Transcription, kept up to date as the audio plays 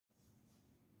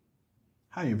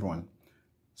Hi everyone.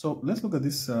 So let's look at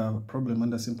this problem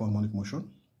under simple harmonic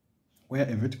motion, where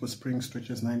a vertical spring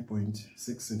stretches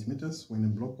 9.6 centimeters when a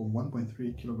block of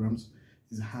 1.3 kilograms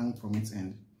is hung from its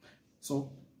end.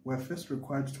 So we're first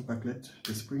required to calculate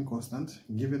the spring constant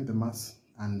given the mass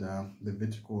and the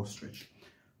vertical stretch.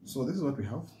 So this is what we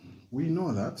have. We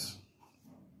know that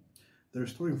the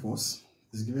restoring force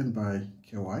is given by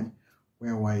Ky,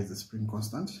 where y is the spring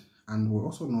constant, and we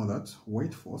also know that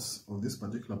weight force of this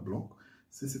particular block,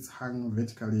 since it's hung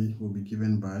vertically, will be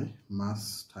given by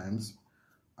mass times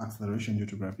acceleration due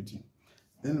to gravity.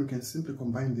 Then we can simply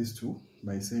combine these two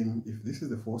by saying if this is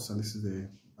the force and this is the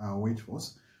weight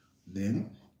force,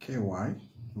 then Ky will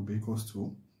be equals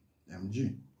to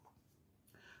mg.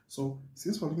 So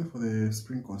since we're looking for the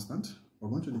spring constant, we're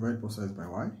going to divide both sides by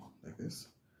y like this,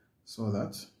 so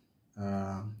that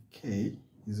K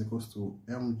is equals to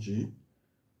mg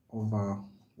over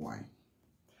y.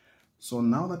 So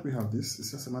now that we have this, it's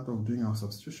just a matter of doing our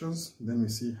substitutions, then we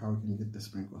see how we can get the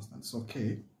spring constant. So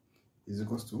K is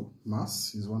equals to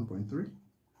mass is 1.3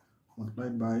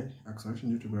 multiplied by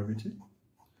acceleration due to gravity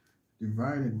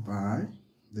divided by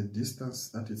the distance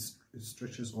that it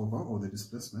stretches over, or the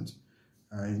displacement,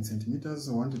 in centimeters,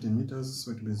 1 to 10 meters, so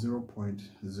it will be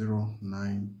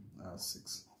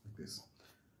 0.096 like this.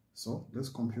 So let's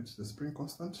compute the spring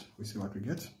constant. We see what we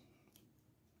get,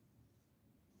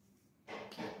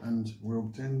 and we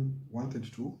obtain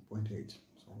 132.8.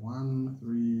 So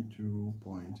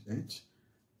 132.8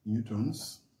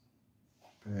 newtons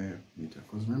per meter,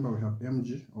 because remember we have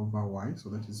mg over y, so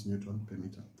that is newton per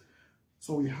meter.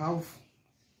 So we have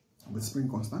the spring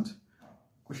constant.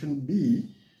 Question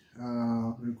B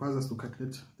requires us to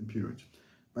calculate the period,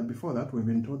 but before that we've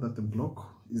been told that the block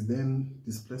is then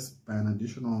displaced by an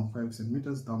additional 5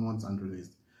 centimeters downwards and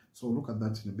released. So we'll look at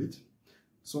that in a bit.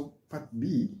 So part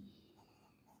B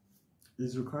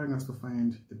is requiring us to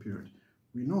find the period.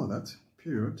 We know that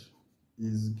period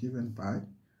is given by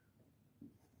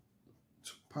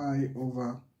 2 pi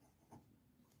over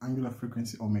angular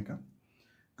frequency omega,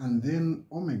 and then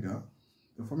omega,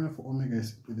 the formula for omega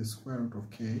is simply the square root of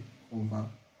k over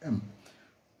m.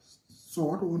 So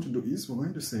what we want to do is we're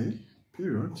going to say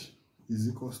period is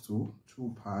equals to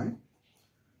 2 pi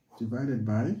divided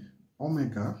by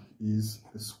omega is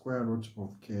the square root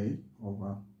of k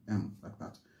over m, like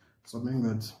that. So meaning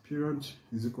that period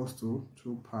is equals to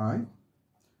 2 pi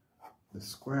the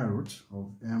square root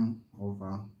of m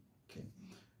over k.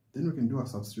 Then we can do our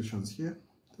substitutions here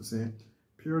to say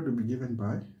period will be given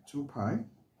by 2 pi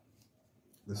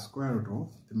the square root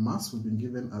of, the mass will be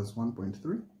given as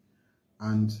 1.3,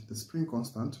 and the spring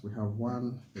constant we have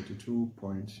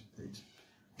 132.8.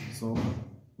 So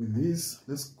with this,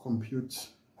 let's compute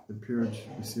the period.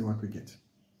 We see what we get,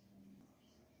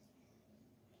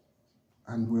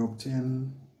 and we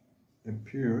obtain a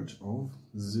period of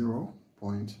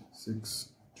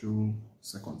 0.62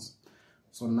 seconds.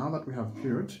 So now that we have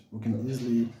period, we can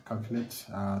easily calculate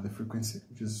the frequency,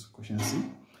 which is question C.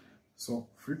 So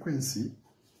frequency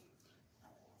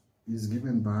is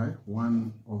given by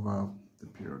 1 over the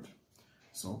period.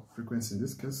 So frequency in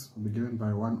this case will be given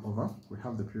by 1 over, we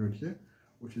have the period here,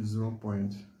 which is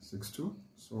 0.62.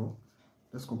 So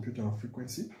let's compute our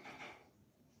frequency,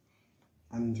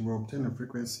 and we obtain a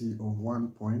frequency of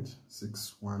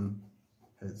 1.61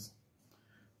 Hz.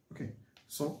 Okay,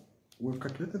 so we've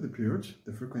calculated the period,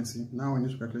 the frequency. Now we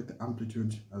need to calculate the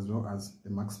amplitude as well as the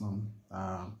maximum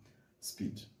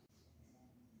speed.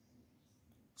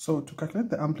 So to calculate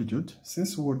the amplitude,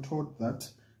 since we were told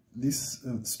that this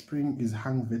spring is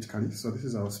hung vertically, so this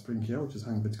is our spring here, which is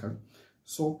hung vertically.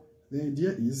 So the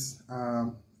idea is,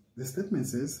 the statement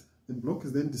says the block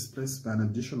is then displaced by an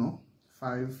additional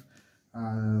 5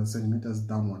 centimeters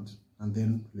downward and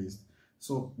then released.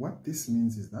 So what this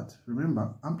means is that,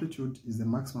 remember, amplitude is the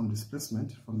maximum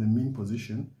displacement from the mean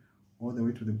position all the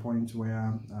way to the point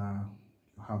where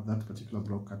you have that particular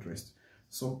block at rest.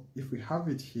 So if we have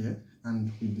it here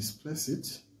and we displace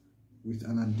it with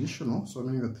an additional, so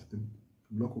meaning that the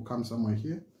block will come somewhere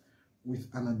here with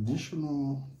an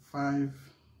additional 5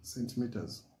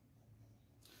 centimeters.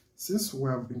 Since we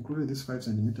have included this 5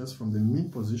 centimeters from the mean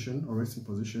position or resting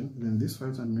position, then this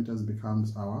 5 centimeters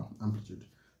becomes our amplitude.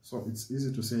 So it's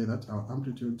easy to say that our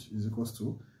amplitude is equals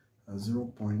to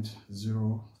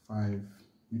 0.05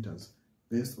 meters,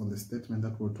 based on the statement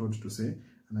that we're told to say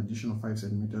an additional 5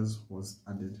 centimeters was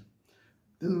added.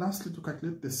 Then lastly, to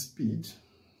calculate the speed,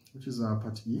 which is our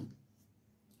part E.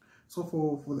 So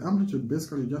for the amplitude,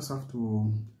 basically you just have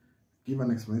to give an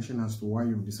explanation as to why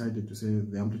you've decided to say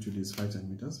the amplitude is 5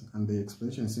 centimeters, and the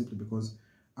explanation is simply because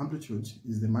amplitude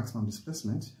is the maximum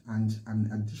displacement and an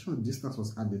additional distance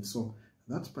was added. So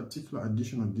That particular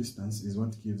additional distance is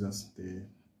what gives us the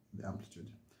amplitude.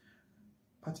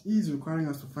 Part E is requiring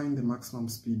us to find the maximum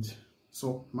speed.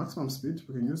 So maximum speed,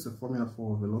 we can use the formula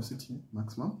for velocity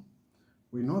maximum.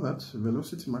 We know that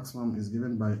velocity maximum is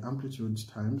given by amplitude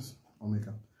times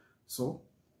omega. So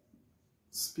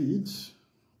speed,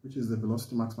 which is the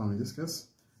velocity maximum in this case,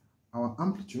 our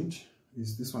amplitude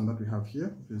is this one that we have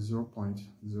here, which is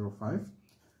 0.05.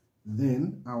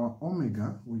 Then our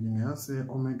omega, we can just say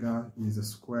omega is the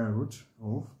square root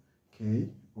of k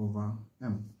over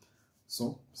m.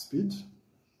 So speed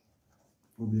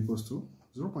will be equals to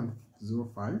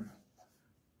 0.05,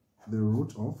 the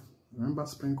root of, remember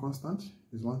spring constant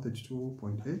is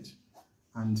 132.8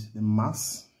 and the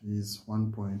mass is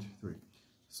 1.3.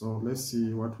 So let's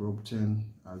see what we obtain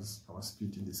as our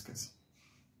speed in this case.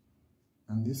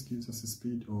 And this gives us a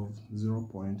speed of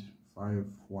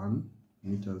 0.51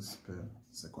 meters per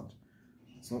second.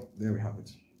 So there we have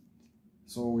it.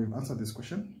 So we've answered this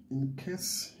question. In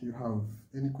case you have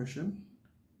any question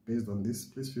based on this,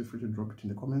 please feel free to drop it in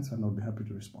the comments and I'll be happy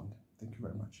to respond. Thank you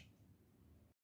very much.